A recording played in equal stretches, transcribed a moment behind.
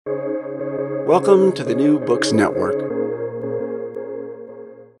Welcome to the New Books Network.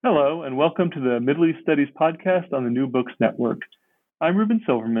 Hello, and welcome to the Middle East Studies podcast on the New Books Network. I'm Ruben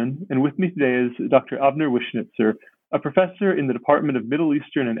Silverman, and with me today is Dr. Avner Wishnitzer, a professor in the Department of Middle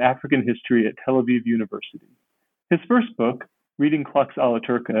Eastern and African History at Tel Aviv University. His first book, Reading Klux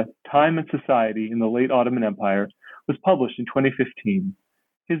Alaturka, Time and Society in the Late Ottoman Empire, was published in 2015.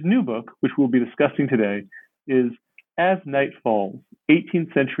 His new book, which we'll be discussing today, is As Night Falls,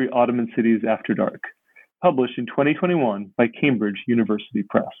 18th-Century Ottoman Cities After Dark, published in 2021 by Cambridge University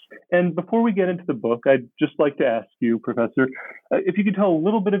Press. And before we get into the book, I'd just like to ask you, Professor, if you could tell a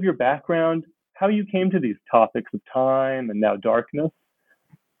little bit of your background, how you came to these topics of time and now darkness.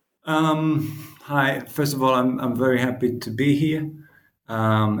 Hi. First of all, I'm very happy to be here,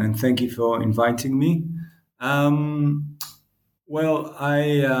 and thank you for inviting me. I'm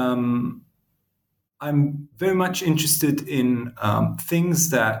very much interested in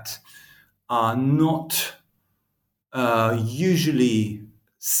things that are not usually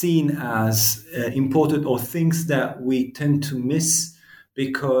seen as important, or things that we tend to miss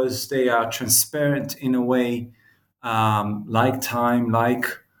because they are transparent in a way, like time, like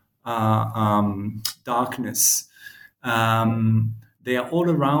darkness. They are all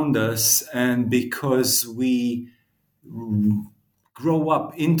around us, and because we grow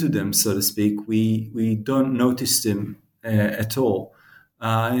up into them, so to speak, we don't notice them at all.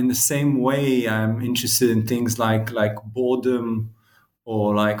 In the same way, I'm interested in things like boredom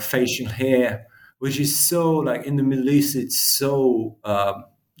or like facial hair, which is so, like, in the Middle East, it's so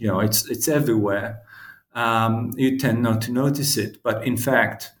it's everywhere. You tend not to notice it, but in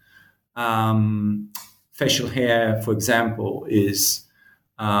fact, facial hair, for example,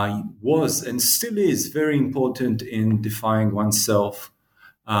 was and still is very important in defining oneself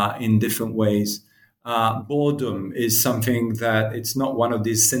in different ways. Boredom is something that it's not one of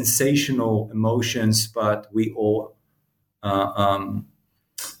these sensational emotions, but we all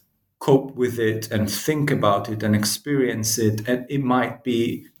cope with it and think about it and experience it. And it might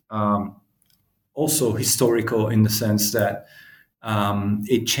be also historical in the sense that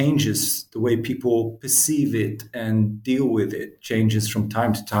it changes the way people perceive it and deal with it, changes from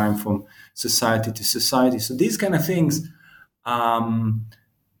time to time, from society to society. So these kind of things are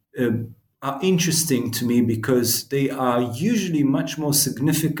interesting to me because they are usually much more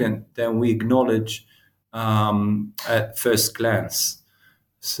significant than we acknowledge at first glance.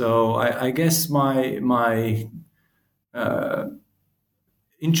 So I guess my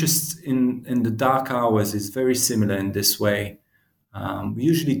interest in the dark hours is very similar in this way. We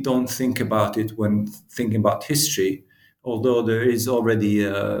usually don't think about it when thinking about history, although there is already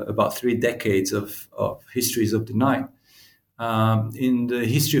about 3 decades of histories of the night. In the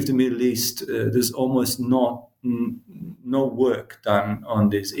history of the Middle East, there's almost no work done on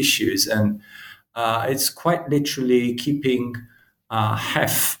these issues, and it's quite literally keeping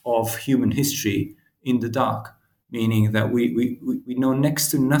half of human history in the dark, meaning that we know next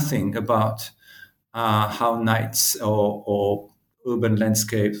to nothing about how nights or urban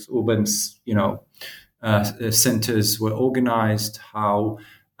landscapes, urban centers were organized, how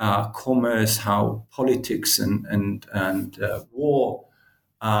commerce, how politics and war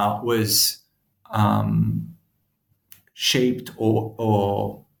was shaped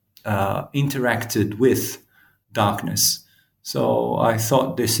or interacted with darkness. So I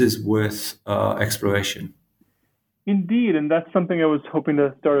thought this is worth exploration. Indeed, and that's something I was hoping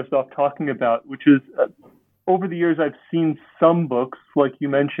to start us off talking about, which is over the years I've seen some books, like you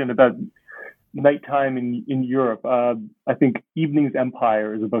mentioned, about nighttime in Europe. I think Evening's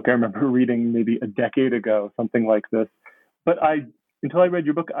Empire is a book I remember reading maybe a decade ago, something like this. But until I read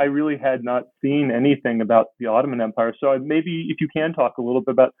your book, I really had not seen anything about the Ottoman Empire. So maybe if you can talk a little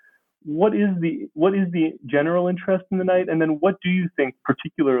bit about what is the general interest in the night, and then what do you think,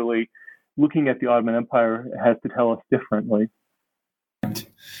 particularly looking at the Ottoman Empire, has to tell us differently?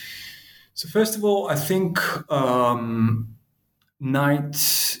 So first of all, I think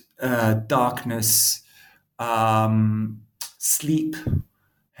night, darkness, sleep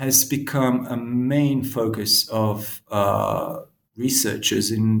has become a main focus of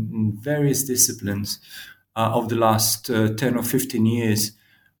researchers in various disciplines of the last 10 or 15 years,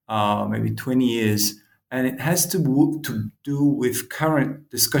 maybe 20 years. And it has to do with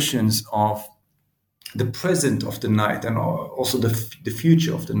current discussions of the present of the night and also the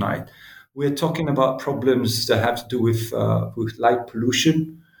future of the night. We're talking about problems that have to do with light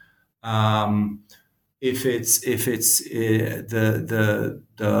pollution. If it's the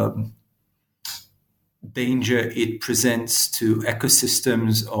danger it presents to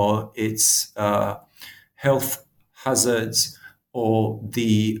ecosystems, or its health hazards, or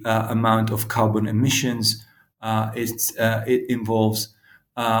the amount of carbon emissions it involves.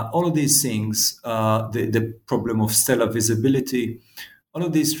 All of these things, the problem of stellar visibility, all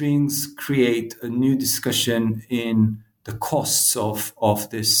of these things create a new discussion in the costs of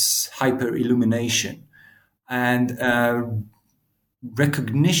this hyper illumination and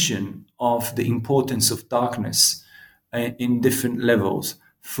recognition of the importance of darkness in different levels,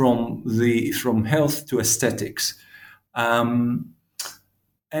 from health to aesthetics. And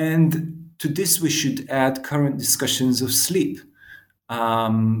to this, we should add current discussions of sleep.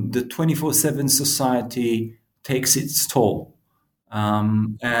 The 24/7 society takes its toll.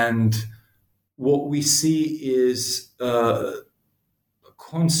 And what we see is a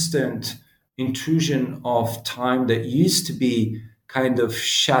constant intrusion of time that used to be kind of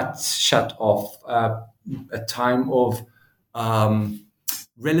shut off, a time of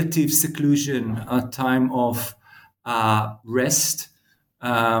relative seclusion, a time of rest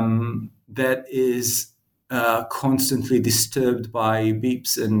that is constantly disturbed by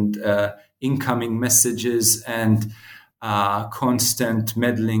beeps and incoming messages and constant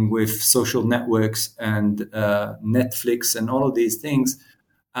meddling with social networks and Netflix and all of these things.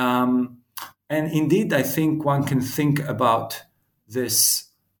 And indeed, I think one can think about this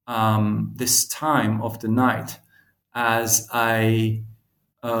time of the night as a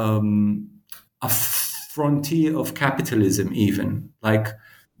frontier of capitalism, even. Like,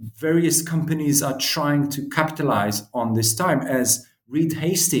 various companies are trying to capitalize on this time. As Reed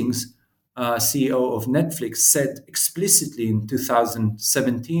Hastings, CEO of Netflix, said explicitly in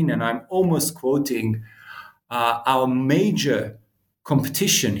 2017, and I'm almost quoting, our major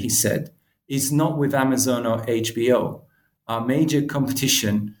competition, he said, is not with Amazon or HBO. Our major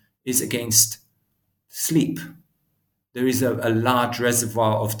competition is against sleep. There is a large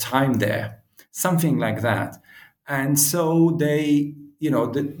reservoir of time there, something like that. And so they,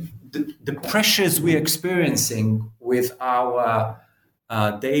 the pressures we're experiencing with our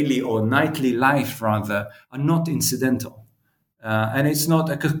daily or nightly life, rather, are not incidental. And it's not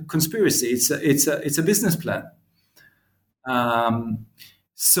a conspiracy. It's a business plan.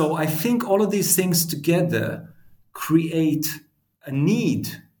 So I think all of these things together create a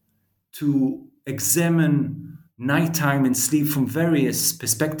need to examine nighttime and sleep from various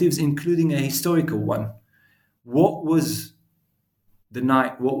perspectives, including a historical one. What was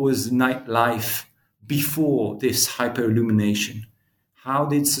nightlife before this hyper-illumination? How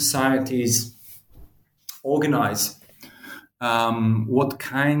did societies organize? What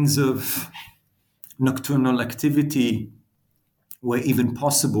kinds of nocturnal activity were even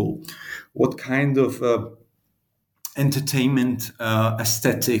possible? What kind of entertainment,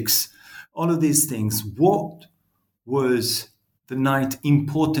 aesthetics, all of these things? What was the night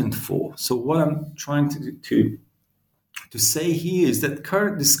important for? So what I'm trying to say here is that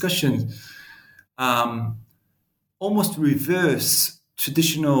current discussions almost reverse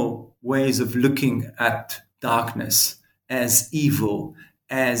traditional ways of looking at darkness as evil,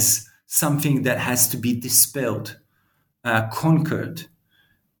 as something that has to be dispelled, conquered,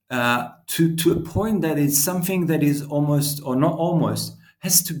 to a point that it's something that is almost, or not almost,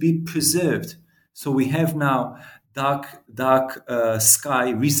 has to be preserved. So we have now dark sky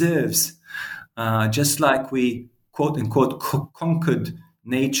reserves, just like we, quote unquote, conquered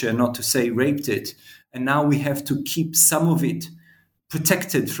nature, not to say raped it. And now we have to keep some of it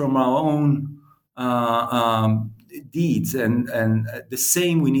protected from our own deeds. And the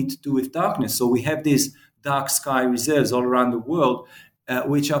same we need to do with darkness. So we have these dark sky reserves all around the world,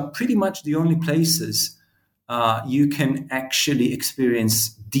 which are pretty much the only places you can actually experience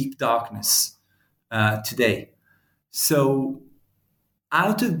deep darkness today. So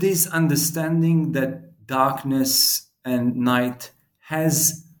out of this understanding that darkness and night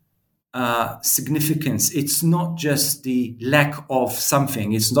has significance, it's not just the lack of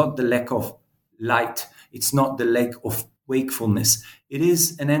something, it's not the lack of light, it's not the lack of wakefulness. It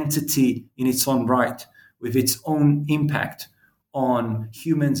is an entity in its own right, with its own impact on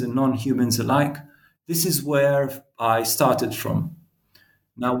humans and non-humans alike. This is where I started from.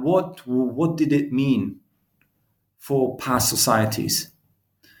 Now, what did it mean for past societies?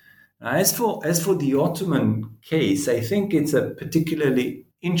 As for the Ottoman case, I think it's a particularly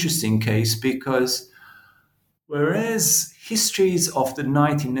interesting case because whereas histories of the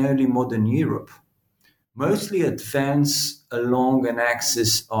night in early modern Europe mostly advance along an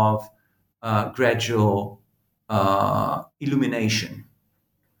axis of gradual illumination,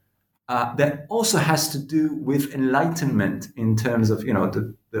 that also has to do with enlightenment in terms of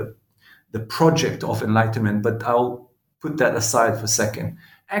the project of enlightenment, but I'll put that aside for a second.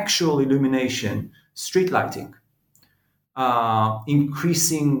 Actual illumination, street lighting,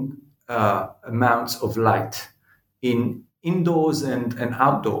 increasing amounts of light in indoors and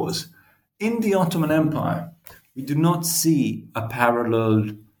outdoors. In the Ottoman Empire, we do not see a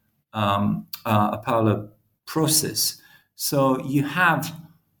parallel process. So you have,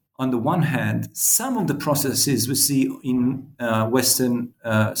 on the one hand, some of the processes we see in Western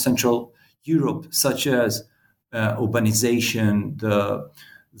Central Europe, such as urbanization, the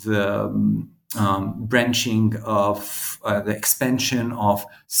branching of the expansion of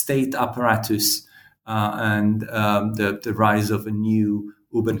state apparatus, and the rise of a new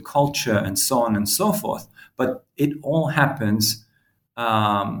urban culture, and so on and so forth. But it all happens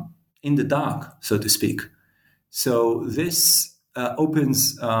in the dark, so to speak. So this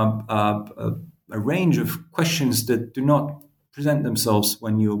opens a range of questions that do not present themselves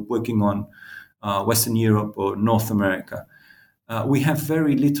when you're working on Western Europe or North America. We have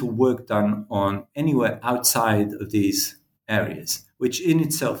very little work done on anywhere outside of these areas, which in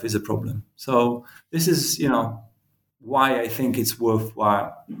itself is a problem. So this is, why I think it's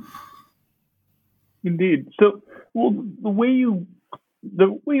worthwhile. Indeed. So, well, the way you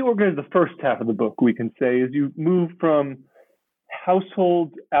organize the first half of the book, we can say, is you move from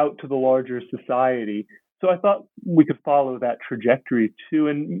households out to the larger society. So I thought we could follow that trajectory too,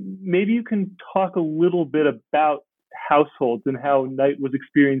 and maybe you can talk a little bit about households and how night was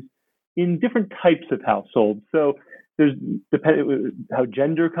experienced in different types of households. So there's how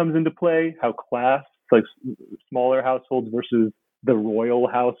gender comes into play, how class, like smaller households versus the royal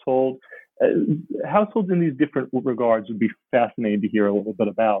household. Households in these different regards would be fascinating to hear a little bit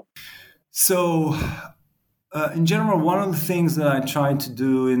about. So, in general, one of the things that I try to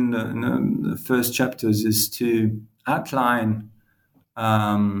do in the first chapters is to outline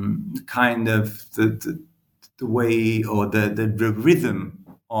kind of the way or the rhythm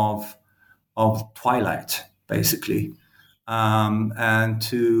of twilight, basically, and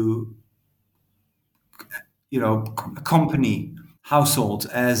to accompany households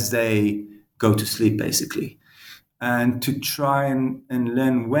as they go to sleep, basically, and to try and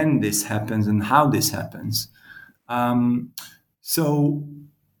learn when this happens and how this happens. So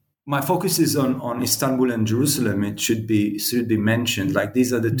my focus is on Istanbul and Jerusalem. It should be mentioned. Like,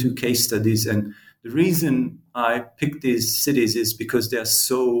 these are the two case studies, and the reason I picked these cities is because they are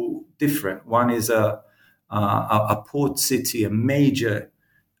so different. One is a port city, a major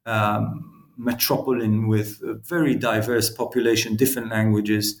metropolitan with a very diverse population, different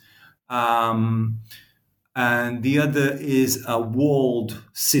languages, and the other is a walled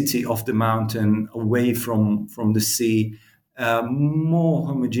city off the mountain, away from the sea, more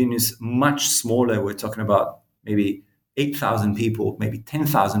homogeneous, much smaller. We're talking about maybe 8,000 people, maybe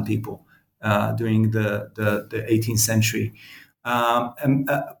 10,000 people during the 18th century.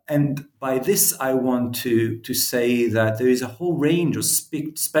 And by this, I want to say that there is a whole range of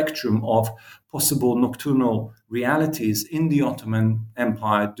spectrum of possible nocturnal realities in the Ottoman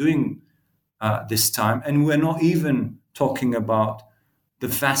Empire during this time. And we're not even talking about the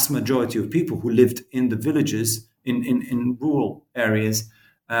vast majority of people who lived in the villages, in rural areas.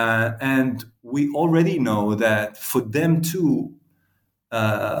 And we already know that for them too,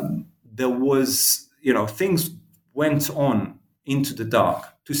 there was, things went on into the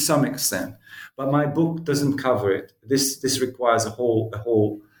dark to some extent, but my book doesn't cover it. This requires a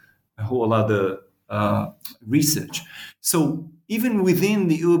whole other research. So even within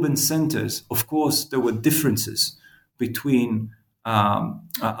the urban centers, of course, there were differences between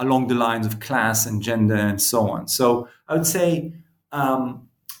along the lines of class and gender and so on. So I would say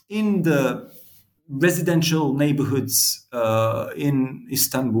in the residential neighborhoods in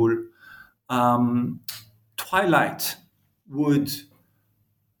Istanbul, twilight would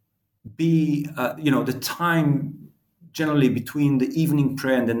be, the time generally between the evening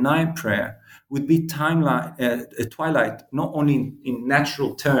prayer and the night prayer would be twilight, not only in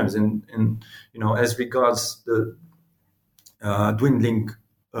natural terms and as regards the dwindling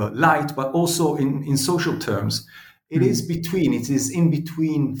light, but also in social terms. It is in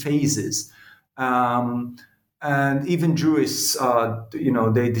between phases. And even Jewish,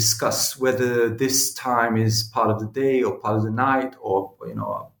 they discuss whether this time is part of the day or part of the night, or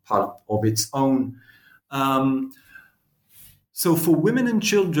part of its own. So for women and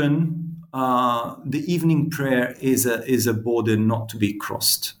children, the evening prayer is a border not to be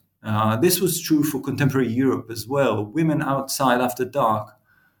crossed. This was true for contemporary Europe as well. Women outside after dark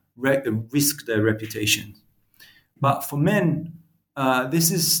risk their reputation. But for men,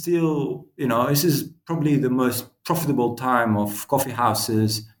 this is still, this is probably the most profitable time of coffee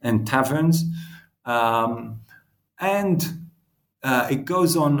houses and taverns. And it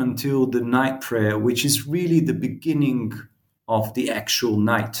goes on until the night prayer, which is really the beginning of the actual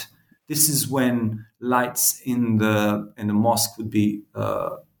night. This is when lights in the mosque would be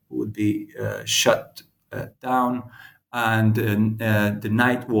shut down, and the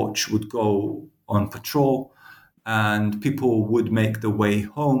night watch would go on patrol, and people would make the way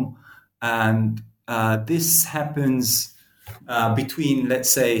home. And this happens between, let's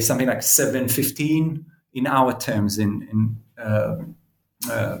say, something like 7:15 in our terms, in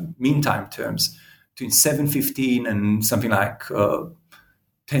meantime terms, between 7:15 and something like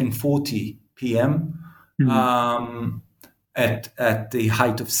 10:40 p.m. At the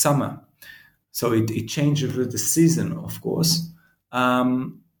height of summer. So it changes with the season, of course.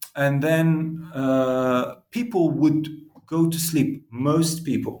 And then people would go to sleep. Most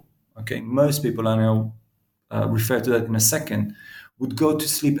people, and I'll refer to that in a second, would go to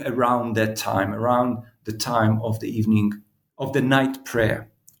sleep around that time, around the time of the evening, of the night prayer,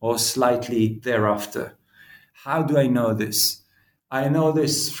 or slightly thereafter. How do I know this? I know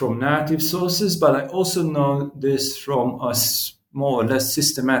this from narrative sources, but I also know this from a more or less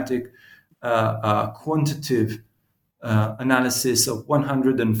systematic quantitative analysis of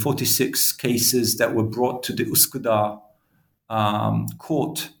 146 cases that were brought to the Üsküdar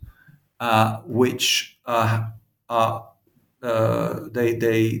court, which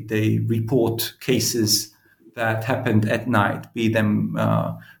they report cases that happened at night, be them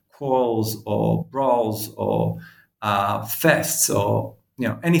quarrels or brawls or thefts or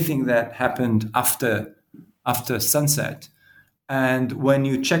anything that happened after sunset. And when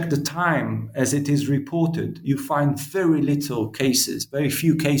you check the time as it is reported, you find very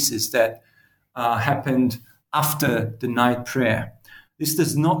few cases that happened after the night prayer. This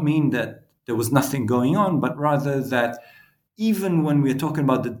does not mean that there was nothing going on, but rather that even when we're talking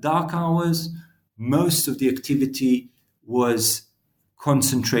about the dark hours, most of the activity was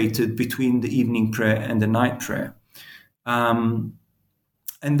concentrated between the evening prayer and the night prayer. And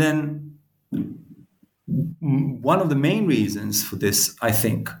then one of the main reasons for this, I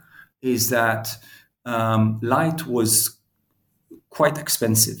think, is that light was quite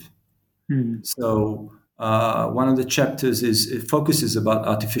expensive. So one of the chapters focuses on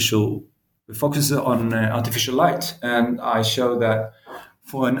artificial light, and I show that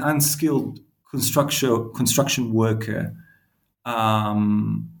for an unskilled construction worker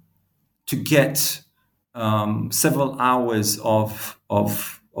to get several hours of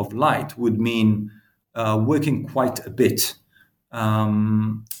light would mean working quite a bit.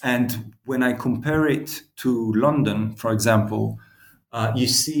 And when I compare it to London, for example, you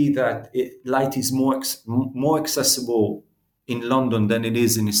see that light is more accessible in London than it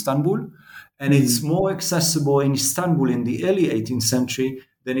is in Istanbul. And it's more accessible in Istanbul in the early 18th century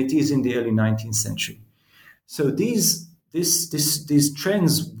than it is in the early 19th century. So these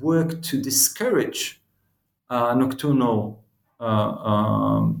trends work to discourage nocturnal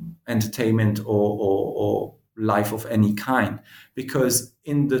entertainment or life of any kind, because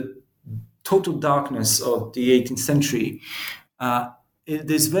in the total darkness of the 18th century,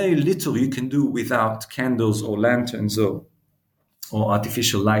 there's very little you can do without candles or lanterns or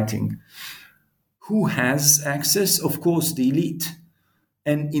artificial lighting. Who has access? Of course, the elite.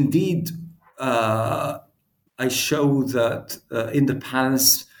 And indeed, I show that in the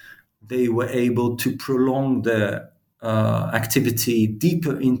palace, they were able to prolong their activity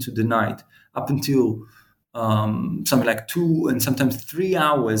deeper into the night, up until something like 2 and sometimes 3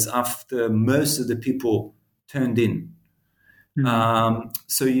 hours after most of the people turned in.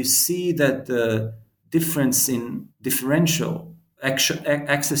 So you see that the difference in differential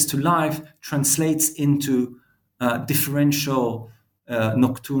access to life translates into differential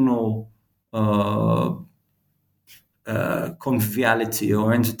nocturnal conviviality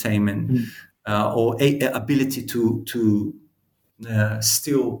or entertainment, or ability to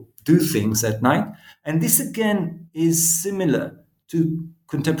still do things at night. And this again is similar to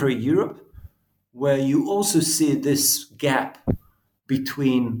contemporary Europe, where you also see this gap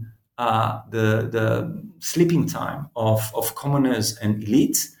between the sleeping time of commoners and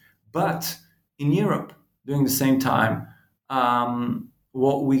elites. But in Europe, during the same time,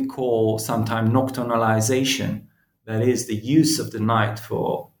 what we call sometimes nocturnalization, that is the use of the night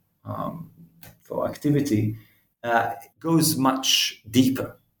for activity, goes much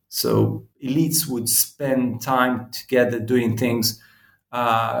deeper. So elites would spend time together doing things,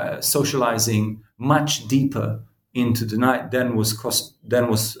 socializing much deeper into the night than was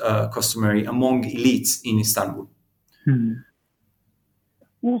customary among elites in Istanbul.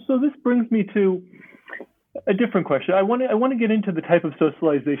 Well, so this brings me to a different question. I want to get into the type of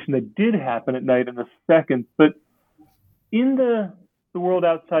socialization that did happen at night in a second, but In the world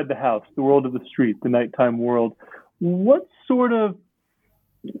outside the house, the world of the street, the nighttime world, what sort of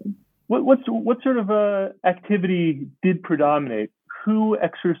what sort of activity did predominate? Who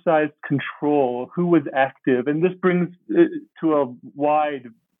exercised control? Who was active? And this brings to a wide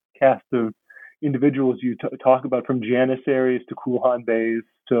cast of individuals you talk about, from Janissaries to Kulhan Beys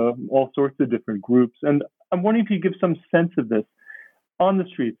to all sorts of different groups. And I'm wondering if you give some sense of this on the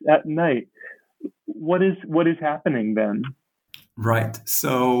streets at night. What is happening then? Right.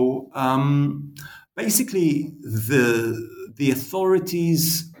 So basically, the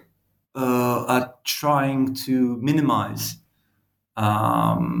authorities are trying to minimize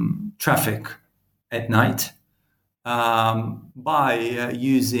traffic at night by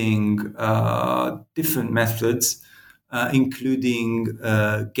using different methods, including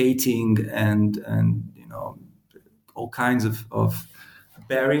gating and all kinds of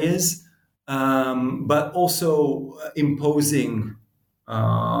barriers, but also imposing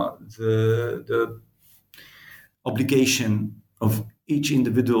the obligation of each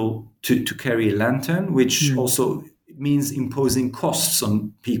individual to carry a lantern, which also means imposing costs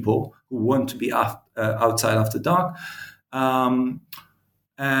on people who want to be outside after dark. And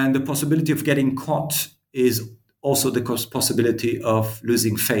the possibility of getting caught is also the possibility of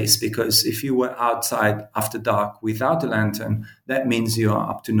losing face, because if you were outside after dark without a lantern, that means you are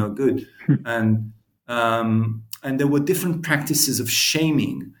up to no good. And there were different practices of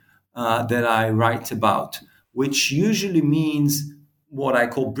shaming that I write about, which usually means what I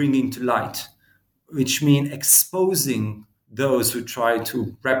call bringing to light, which means exposing those who try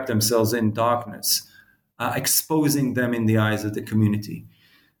to wrap themselves in darkness, exposing them in the eyes of the community.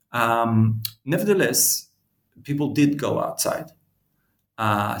 Nevertheless, people did go outside,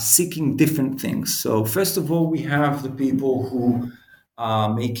 seeking different things. So first of all, we have the people who are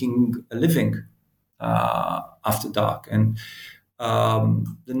making a living after dark. And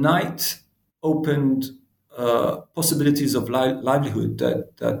the night opened possibilities of livelihood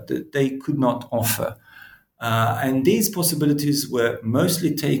that they could not offer. And these possibilities were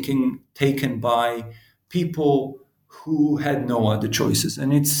mostly taken by people who had no other choices.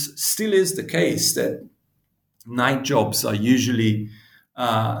 And it still is the case that night jobs are usually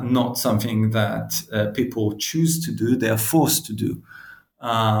not something that people choose to do, they are forced to do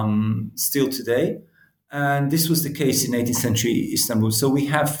still today. And this was the case in 18th century Istanbul. So we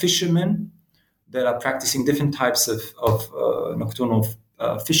have fishermen that are practicing different types of nocturnal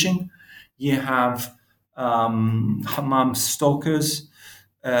fishing. You have hammam stokers.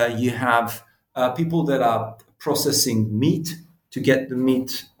 You have people that are processing meat to get the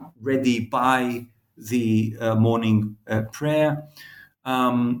meat ready by the morning prayer.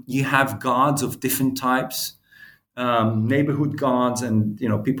 You have guards of different types, neighborhood guards, and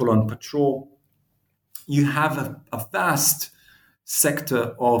people on patrol. You have a vast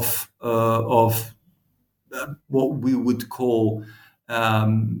sector of what we would call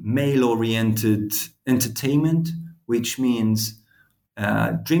male-oriented entertainment, which means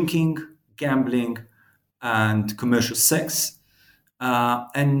drinking, gambling, and commercial sex.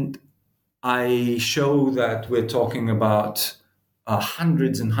 And I show that we're talking about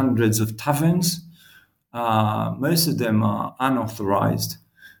hundreds and hundreds of taverns. Most of them are unauthorized.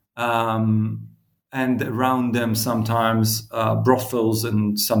 And around them sometimes brothels,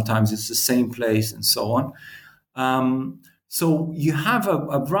 and sometimes it's the same place, and so on. So you have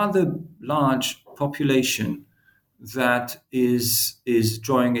a rather large population that is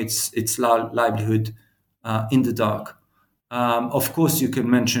drawing its livelihood in the dark. Of course, you can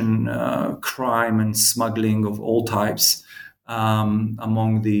mention crime and smuggling of all types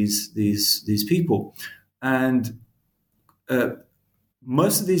among these people, and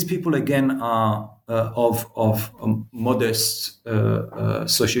most of these people again are of modest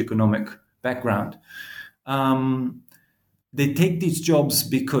socioeconomic background. They take these jobs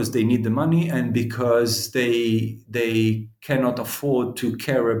because they need the money and because they cannot afford to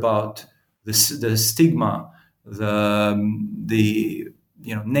care about the stigma, the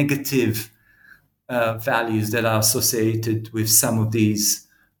negative values that are associated with some of these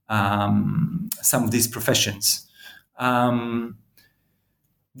professions.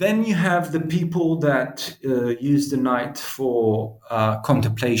 Then you have the people that use the night for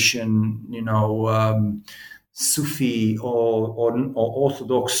contemplation, Sufi or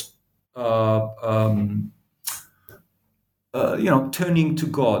Orthodox, turning to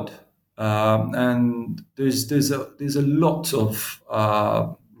God, and there's a lot of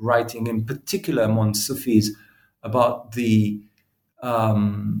writing, in particular among Sufis, about the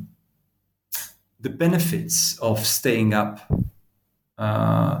benefits of staying up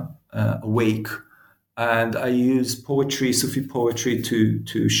awake and I use poetry, Sufi poetry,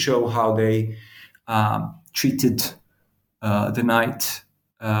 to show how they treated the night,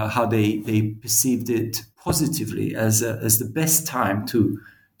 how they perceived it positively as the best time to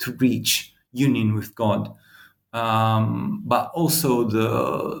reach union with God, but also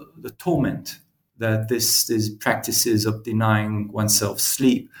the torment that these practices of denying oneself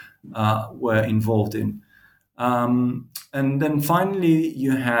sleep were involved in. And then finally,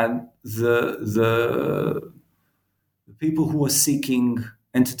 you had the people who were seeking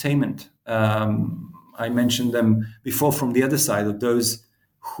entertainment. I mentioned them before from the other side of those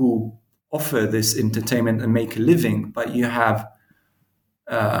who offer this entertainment and make a living, but you have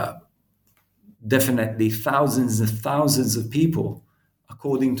definitely thousands and thousands of people,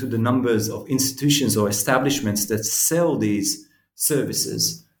 according to the numbers of institutions or establishments that sell these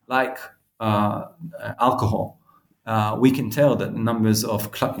services, like alcohol. We can tell that the numbers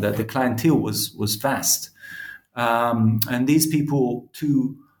of that the clientele was vast, and these people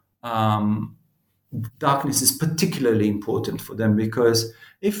too. Darkness is particularly important for them, because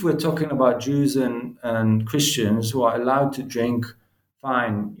if we're talking about Jews and Christians who are allowed to drink,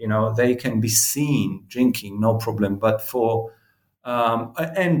 fine, they can be seen drinking, no problem. But for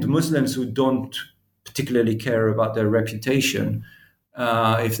and Muslims who don't particularly care about their reputation,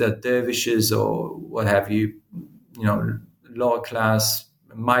 if they're dervishes or what have you, lower class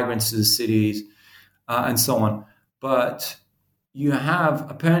migrants to the cities, and so on. But you have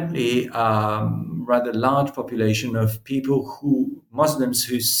apparently rather large population of Muslims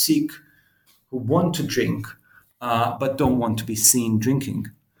who want to drink, but don't want to be seen drinking.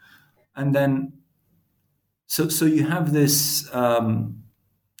 And then, so you have this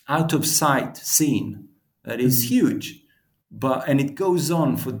out of sight scene that is huge, and it goes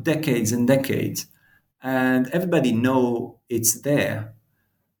on for decades and decades, and everybody know it's there.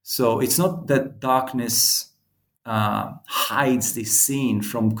 So it's not that darkness hides this scene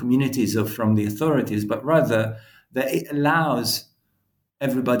from communities or from the authorities, but rather that it allows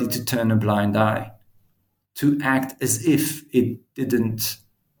everybody to turn a blind eye, to act as if it didn't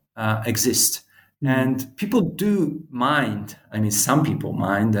exist. And people do mind. I mean, some people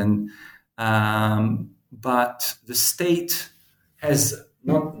mind, but the state has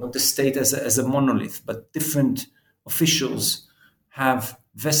not the state as a monolith, but different officials have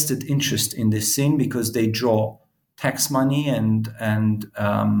vested interest in this scene because they draw tax money and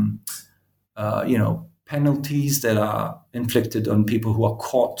penalties that are inflicted on people who are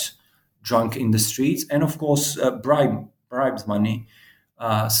caught drunk in the streets, and of course bribes money.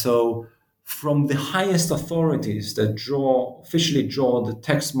 So from the highest authorities that officially draw the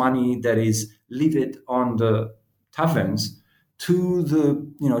tax money that is levied on the taverns, to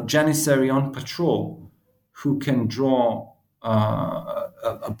the janissary on patrol who can draw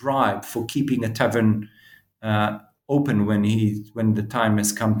a bribe for keeping a tavern open when the time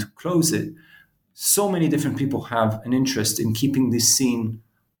has come to close it. So many different people have an interest in keeping this scene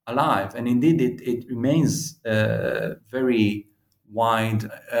alive, and indeed it remains very wide.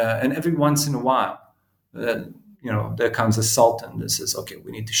 And every once in a while, there comes a sultan that says, "Okay,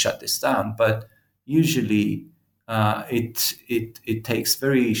 we need to shut this down." But usually, it takes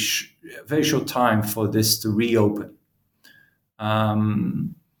very short time for this to reopen.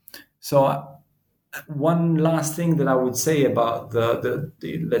 So one last thing that I would say about the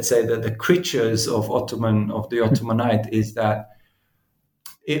let's say the creatures of the Ottomanite is that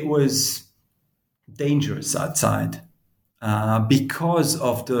it was dangerous outside because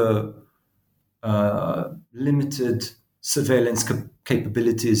of the limited surveillance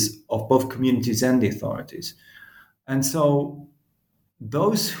capabilities of both communities and the authorities. And so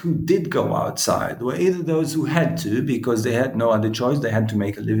those who did go outside were either those who had to because they had no other choice, they had to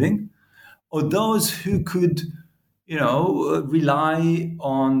make a living, or those who could, rely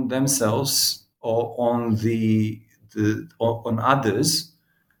on themselves or on on others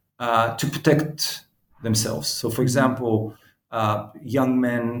to protect themselves. So, for example, young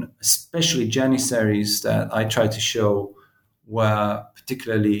men, especially janissaries that I try to show, were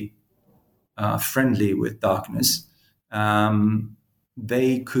particularly friendly with darkness.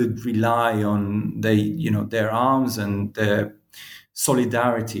 They could rely on their arms and their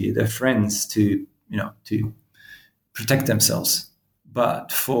solidarity, their friends to protect themselves.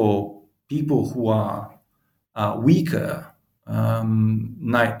 But for people who are weaker,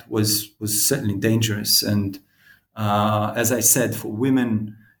 night was certainly dangerous. And as I said, for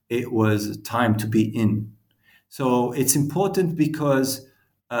women, it was a time to be in. So it's important because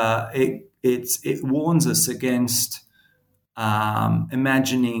it warns us against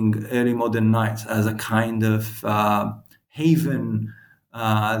imagining early modern night as a kind of haven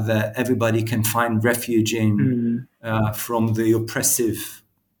that everybody can find refuge in from the oppressive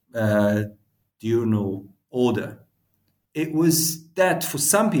diurnal order. It was that for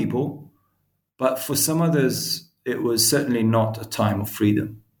some people, but for some others, it was certainly not a time of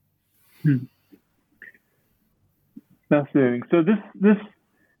freedom. Fascinating. So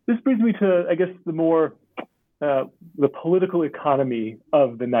this brings me to, I guess, the more the political economy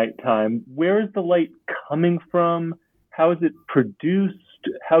of the nighttime. Where is the light coming from? How is it produced?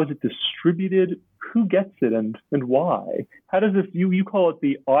 How is it distributed? Who gets it and why? How does this, you call it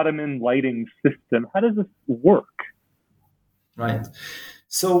the Ottoman lighting system. How does this work? Right.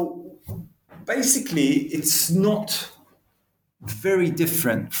 So basically, it's not very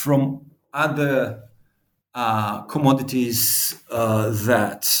different from other commodities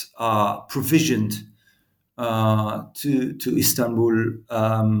that are provisioned to Istanbul,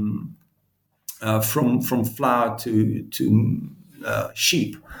 from flour to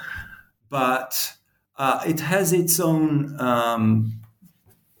sheep, but it has its own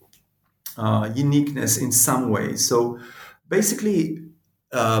uniqueness in some ways. So basically,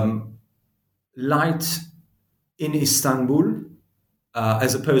 light in Istanbul,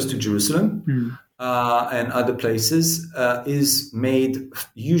 as opposed to Jerusalem and other places, is made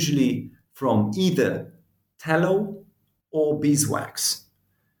usually from either tallow or beeswax.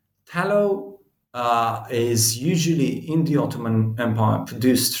 Tallow is usually in the Ottoman Empire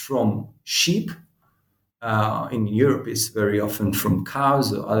produced from sheep. In Europe, it's very often from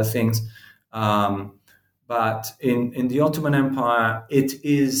cows or other things. But in the Ottoman Empire, it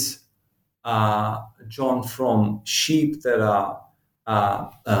is drawn from sheep that are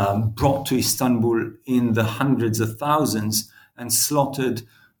brought to Istanbul in the hundreds of thousands and slaughtered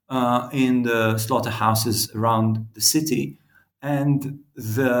in the slaughterhouses around the city. And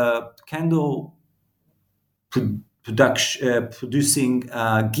the candle producing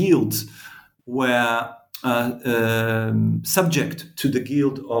guilds were subject to the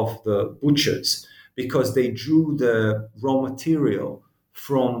guild of the butchers because they drew the raw material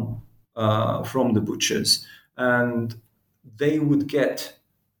from the butchers, and they would get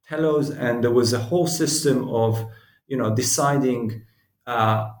tallows, and there was a whole system of deciding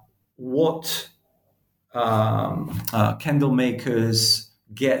what candle makers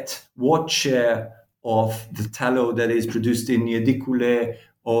get what share of the tallow that is produced in Yedikule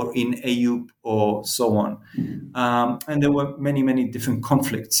or in Eyüp or so on. And there were many, many different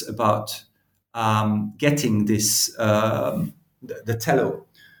conflicts about getting this, the tallow,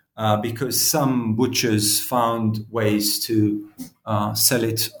 because some butchers found ways to sell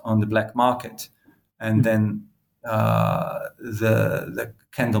it on the black market, and then the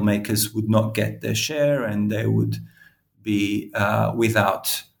candle makers would not get their share, and they would be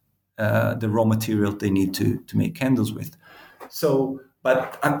without the raw material they need to make candles with. So,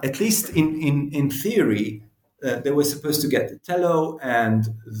 but at least in theory, they were supposed to get the tallow and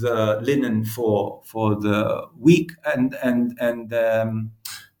the linen for the week and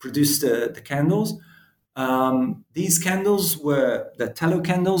produce the candles. These candles were, the tallow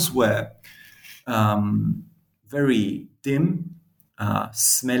candles were very dim,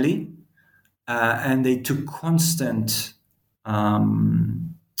 smelly, and they took constant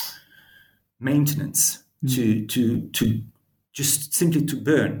maintenance to just simply to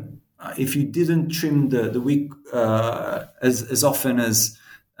burn. If you didn't trim the wick as often as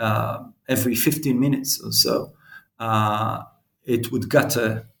every 15 minutes or so, it would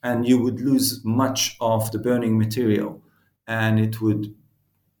gutter and you would lose much of the burning material, and it would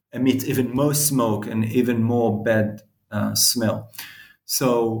emit even more smoke and even more bad smell.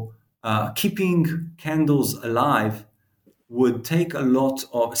 So keeping candles alive would take a lot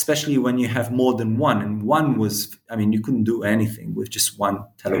of, especially when you have more than one. And one was, you couldn't do anything with just one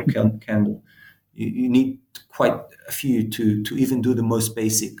tallow candle. You need quite a few to even do the most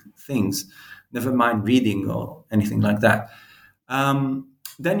basic things, never mind reading or anything like that.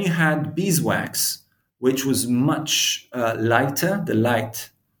 Then you had beeswax, which was much lighter. The light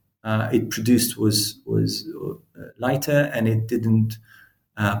it produced was lighter, and it didn't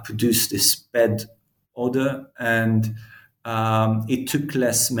produce this bad odor, and it took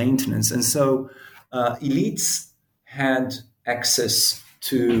less maintenance. And so elites had access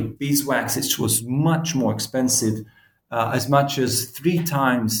to beeswax, which was much more expensive, as much as 3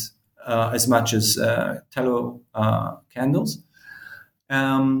 times as much as tallow candles.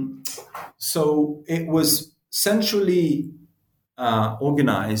 So it was centrally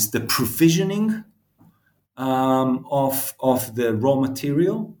organized, the provisioning of the raw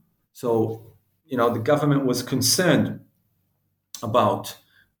material. So, the government was concerned about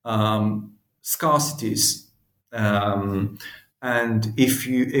scarcities and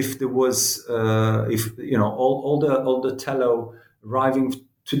if there was all the tallow arriving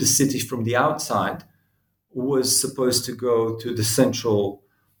to the city from the outside was supposed to go to the central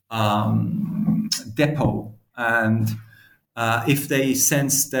depot, and if they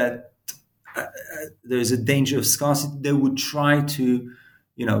sense that there's a danger of scarcity, they would try to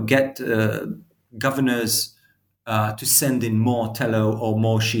get governors to send in more tallow or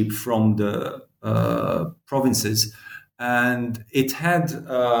more sheep from the provinces. And it had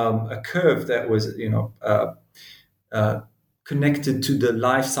a curve that was connected to the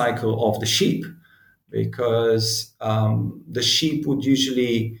life cycle of the sheep, because the sheep would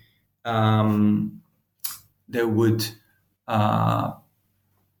usually they would have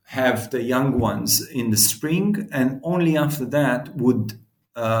the young ones in the spring, and only after that would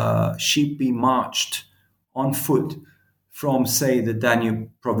sheep be marched on foot from, say, the Danube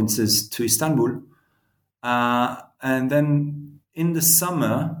provinces to Istanbul. And then in the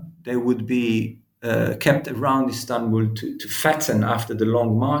summer, they would be kept around Istanbul to fatten after the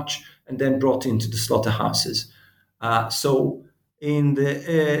long march, and then brought into the slaughterhouses. So in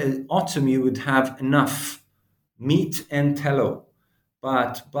the autumn, you would have enough meat and tallow.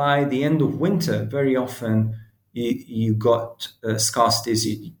 But by the end of winter, very often you got scarcities.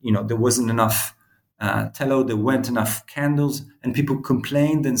 There wasn't enough tallow, there weren't enough candles, and people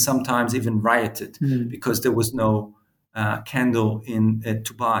complained and sometimes even rioted because there was no candle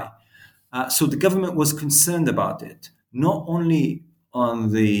to buy. So the government was concerned about it, not only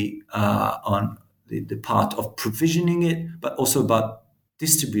on the part of provisioning it, but also about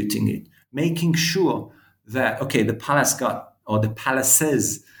distributing it, making sure that the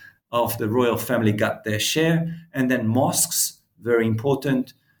palaces of the royal family got their share, and then mosques, very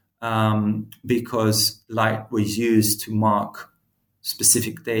important, because light was used to mark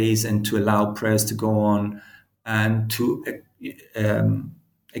specific days and to allow prayers to go on and to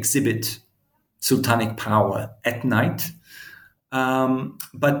exhibit sultanic power at night.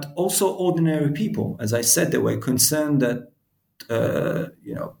 But also ordinary people. As I said, they were concerned that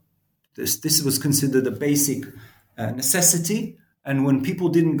this was considered a basic necessity, and when people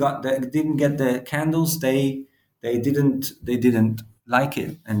didn't get their candles, they didn't like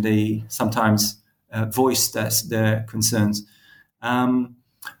it, and they sometimes voiced their concerns.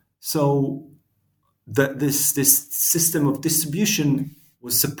 So this system of distribution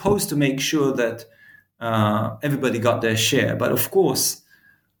was supposed to make sure that everybody got their share, but of course,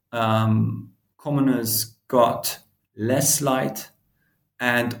 commoners got less light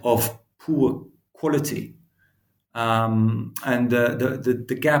and of poor quality, and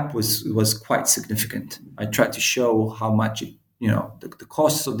the gap was quite significant. I tried to show how much the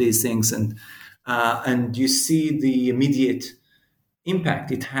costs of these things, and you see the immediate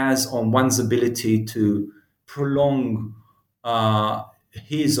impact it has on one's ability to prolong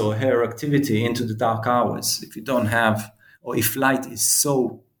his or her activity into the dark hours. If you don't have, or if light is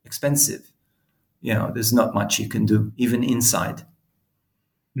so expensive, there's not much you can do, even inside.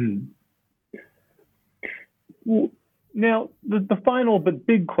 Now, the final but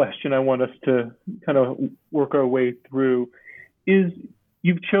big question I want us to kind of work our way through is,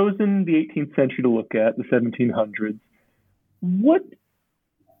 you've chosen the 18th century to look at, the 1700s. What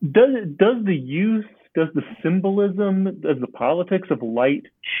does the symbolism, does the politics of light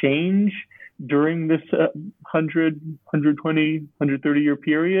change during this 100, 120, 130 year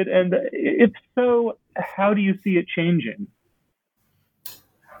period? And if so, how do you see it changing?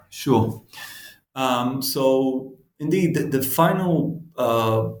 Sure. So indeed, the final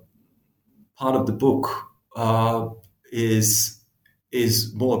part of the book is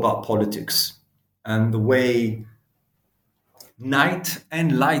more about politics and the way night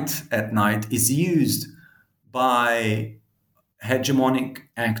and light at night is used by hegemonic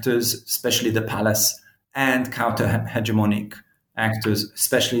actors, especially the palace, and counter-hegemonic actors,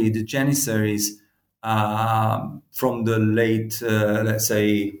 especially the Janissaries, from the late,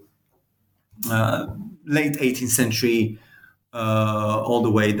 late 18th century all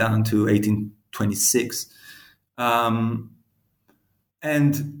the way down to 1826.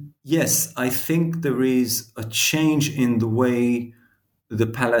 And yes, I think there is a change in the way the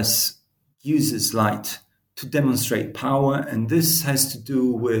palace uses light to demonstrate power, and this has to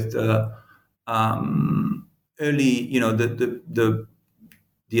do with early,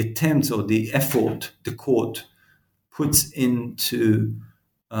 the attempts or the effort the court puts into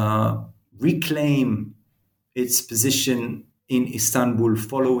reclaim its position in Istanbul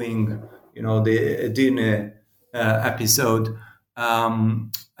following, the Edirne episode.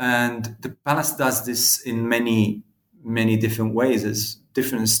 And the palace does this in many, many different ways, as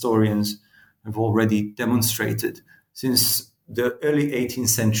different historians have already demonstrated. Since the early 18th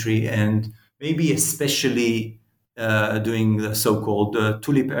century, and maybe especially during the so-called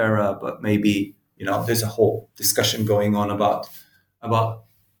tulip era, but maybe, there's a whole discussion going on about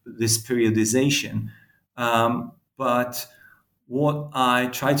this periodization. But what I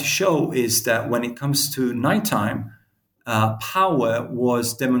try to show is that when it comes to nighttime, power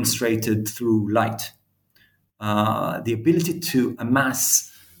was demonstrated through light. The ability to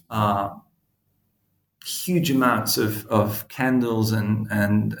amass huge amounts of candles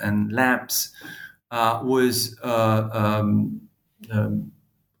and lamps was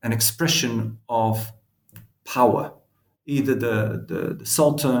an expression of power. Either the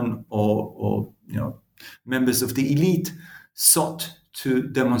Sultan or members of the elite sought to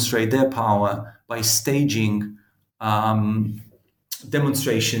demonstrate their power by staging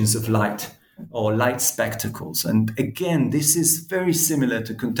demonstrations of light or light spectacles. And again, this is very similar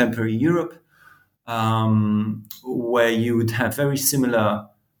to contemporary Europe, where you would have very similar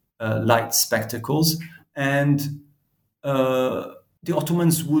light spectacles. And the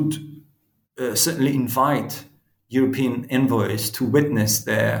Ottomans would certainly invite European envoys to witness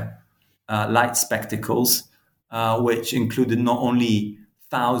their light spectacles, which included not only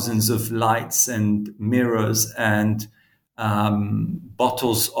thousands of lights and mirrors and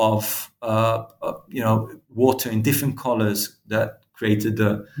bottles of water in different colors that created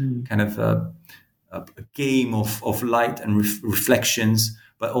a kind of a game of light and reflections,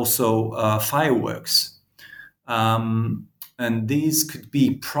 but also fireworks. And these could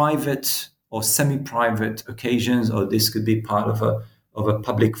be private or semi-private occasions, or this could be part of a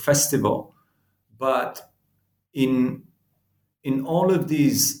public festival. But in all of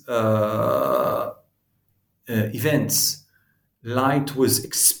these events, light was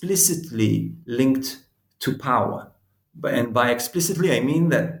explicitly linked to power. And by explicitly, I mean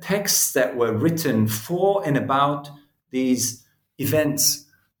that texts that were written for and about these events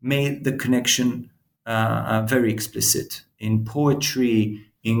made the connection very explicit. In poetry,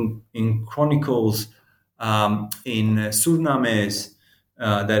 in chronicles, in surnames,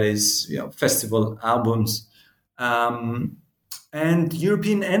 that is, festival albums. And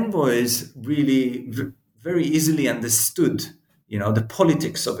European envoys really very easily understood, the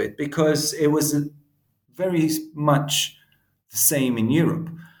politics of it, because it was very much the same in Europe.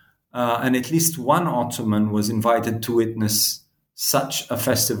 And at least one Ottoman was invited to witness such a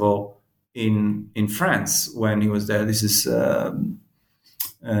festival in France when he was there. This is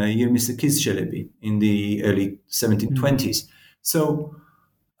Mr. Kizchelebi in the early 1720s. So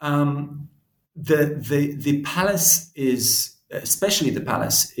the palace is, especially the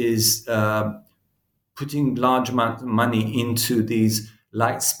palace, is putting large amount of money into these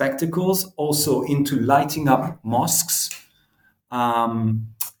light spectacles, also into lighting up mosques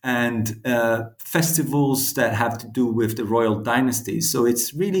and festivals that have to do with the royal dynasties. So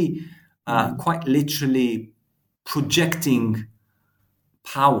it's really quite literally projecting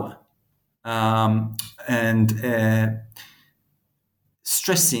power and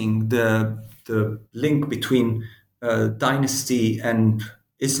stressing the link between dynasty and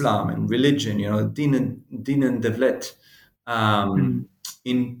Islam and religion, din and devlet,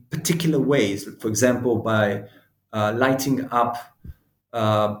 in particular ways. For example, by lighting up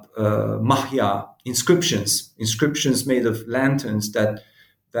mahya inscriptions made of lanterns that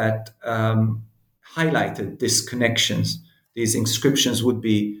highlighted these connections. These inscriptions would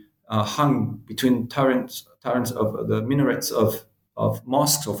be hung between turrets of the minarets of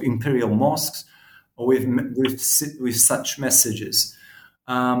mosques, of imperial mosques, with such messages.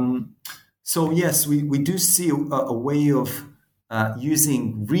 So yes, we do see a way of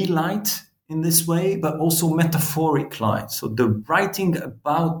using real light in this way, but also metaphoric light. So the writing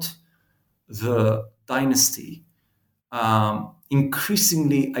about the dynasty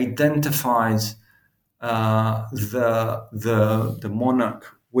increasingly identifies the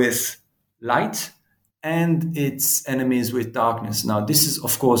monarch with light and its enemies with darkness. Now, this is,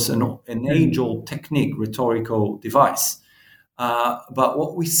 of course, an age-old technique, rhetorical device. But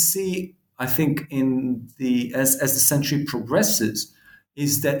what we see, I think, as the century progresses,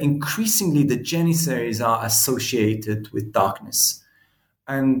 is that increasingly the Janissaries are associated with darkness.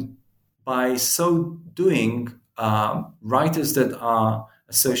 And by so doing, writers that are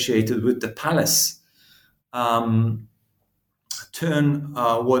associated with the palace turn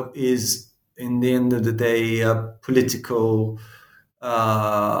what is, in the end of the day, a political,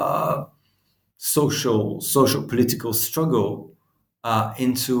 social political struggle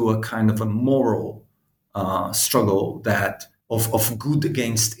into a kind of a moral struggle that of good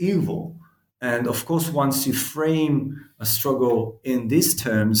against evil. And of course, once you frame a struggle in these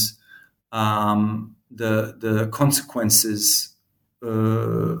terms, the consequences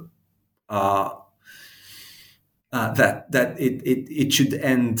are that it should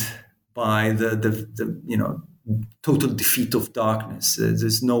end by the total defeat of darkness.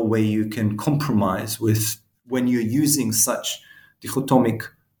 There's no way you can compromise with when you're using such dichotomic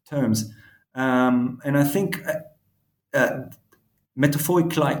terms. And I think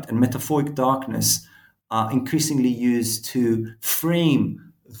metaphoric light and metaphoric darkness are increasingly used to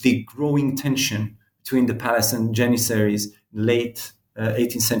frame the growing tension between the palace and Janissaries, late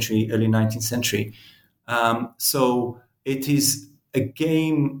 18th century, early 19th century. So it is a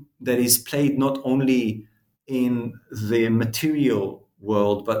game that is played not only in the material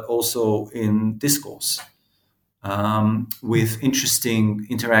world, but also in discourse, with interesting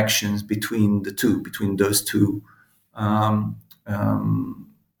interactions between those two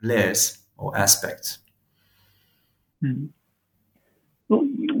layers or aspects. Mm-hmm. Well,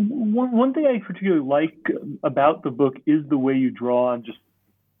 one thing I particularly like about the book is the way you draw on just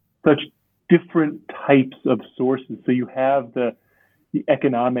such different types of sources. So you have the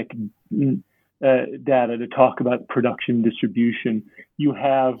economic data to talk about production distribution. You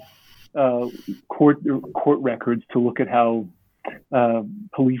have court records to look at how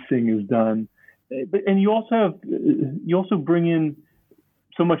policing is done, and you also bring in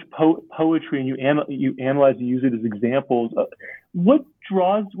so much poetry, and you analyze and use it as examples. What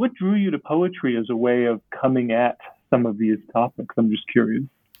drew you to poetry as a way of coming at some of these topics? I'm just curious.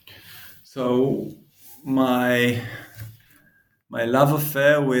 So my love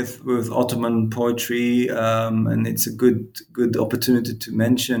affair with Ottoman poetry, and it's a good opportunity to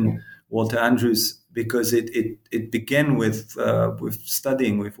mention Walter Andrews, because it began with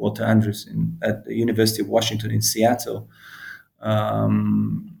studying with Walter Andrews at the University of Washington in Seattle.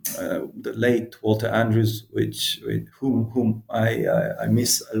 The late Walter Andrews, whom I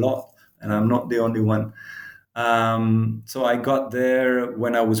miss a lot, and I'm not the only one. So I got there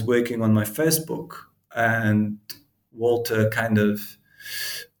when I was working on my first book, and Walter kind of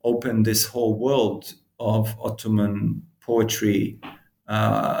opened this whole world of Ottoman poetry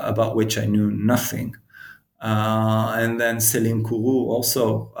about which I knew nothing. And then Selim Kourou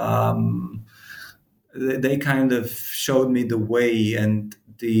also, they kind of showed me the way, and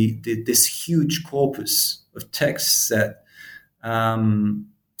this huge corpus of texts that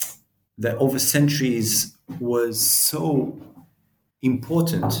over centuries was so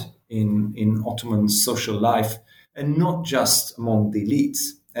important in Ottoman social life, and not just among the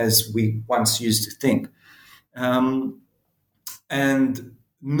elites, as we once used to think. And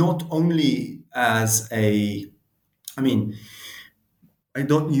not only as I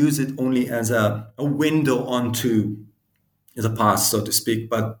don't use it only as a window onto the past, so to speak,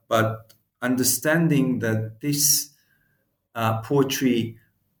 but understanding that this poetry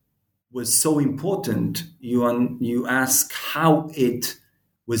was so important, you ask how it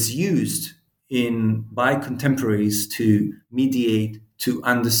was used by contemporaries to mediate, to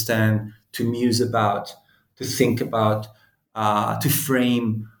understand, to muse about, to think about, to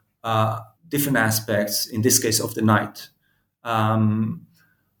frame different aspects, in this case of the night.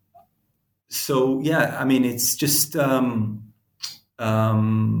 It's just I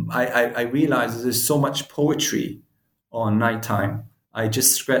realize there's so much poetry on nighttime. I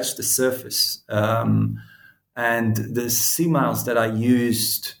just scratched the surface, and the similes that I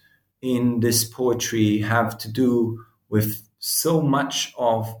used in this poetry have to do with so much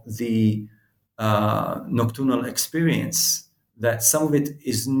of the nocturnal experience that some of it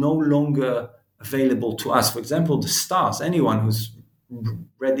is no longer available to us. For example, the stars. Anyone who's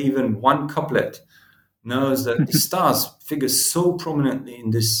read even one couplet knows that the stars figure so prominently in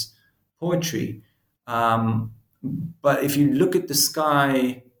this poetry. But if you look at the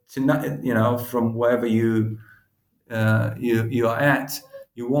sky tonight, from wherever you are at,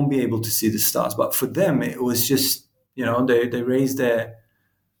 you won't be able to see the stars. But for them, it was just, they raise their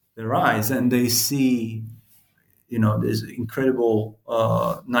eyes and they see, this incredible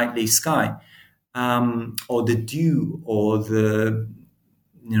nightly sky, or the dew, or the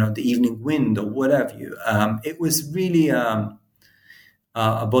evening wind, or whatever you. It was really a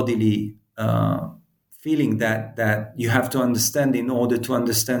bodily feeling that you have to understand in order to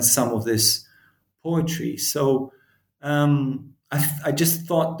understand some of this poetry. So I just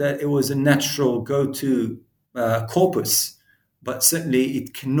thought that it was a natural go-to corpus, but certainly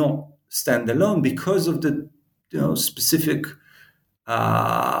it cannot stand alone because of the specific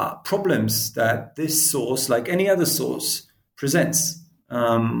problems that this source, like any other source, presents.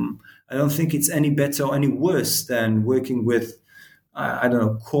 I don't think it's any better or any worse than working with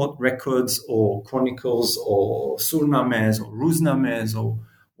court records or chronicles or surnames or ruznames or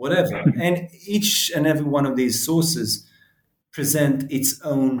whatever. And each and every one of these sources present its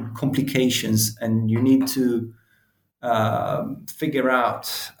own complications, and you need to figure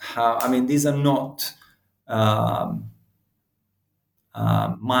out how. I mean, these are not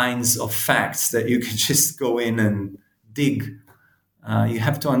mines of facts that you can just go in and dig. You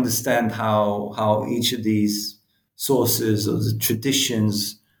have to understand how each of these sources or the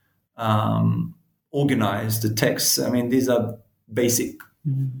traditions organize the texts. I mean, these are basic,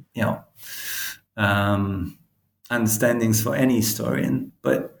 understandings for any historian.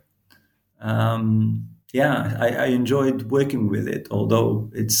 But I enjoyed working with it, although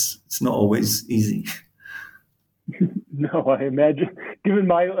it's not always easy. No, I imagine. Given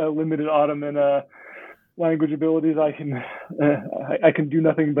my limited Ottoman language abilities, I can do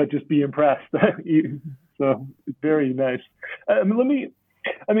nothing but just be impressed. So it's very nice. Let me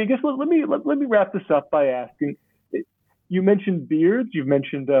wrap this up by asking. You mentioned beards. You've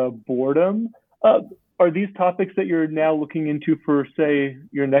mentioned boredom. Are these topics that you're now looking into for, say,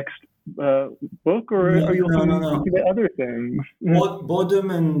 your next book, or are you looking at other things? Boredom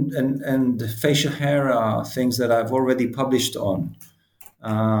and facial hair are things that I've already published on.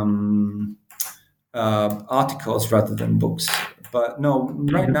 Articles rather than books. But no,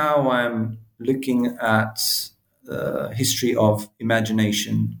 right now I'm looking at the history of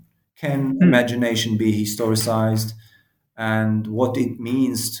imagination. Can imagination be historicized, and what it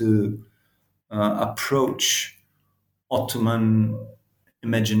means to approach Ottoman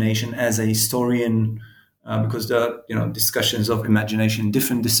imagination as a historian, because there are discussions of imagination in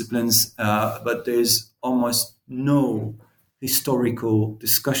different disciplines, but there's almost no historical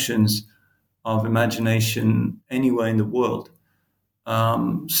discussions of imagination anywhere in the world.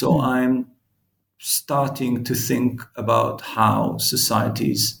 So I'm starting to think about how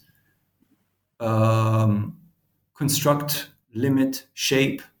societies construct, limit,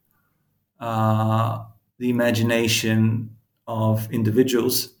 shape the imagination of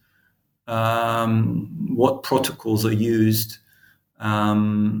individuals, what protocols are used,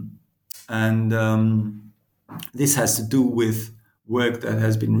 and this has to do with work that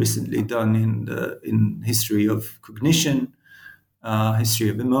has been recently done in history of cognition, history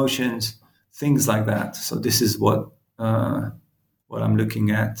of emotions, things like that. So this is what I'm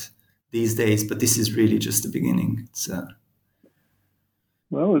looking at these days, but this is really just the beginning.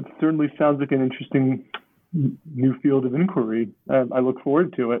 Well, it certainly sounds like an interesting new field of inquiry. I look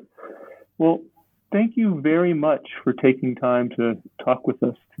forward to it. Well, thank you very much for taking time to talk with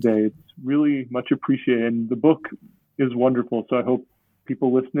us today. It's really much appreciated. And the book is wonderful, so I hope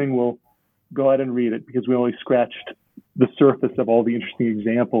people listening will go out and read it, because we only scratched the surface of all the interesting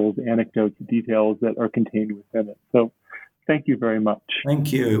examples, anecdotes, details that are contained within it. So thank you very much.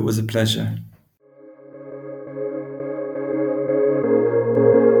 Thank you. It was a pleasure.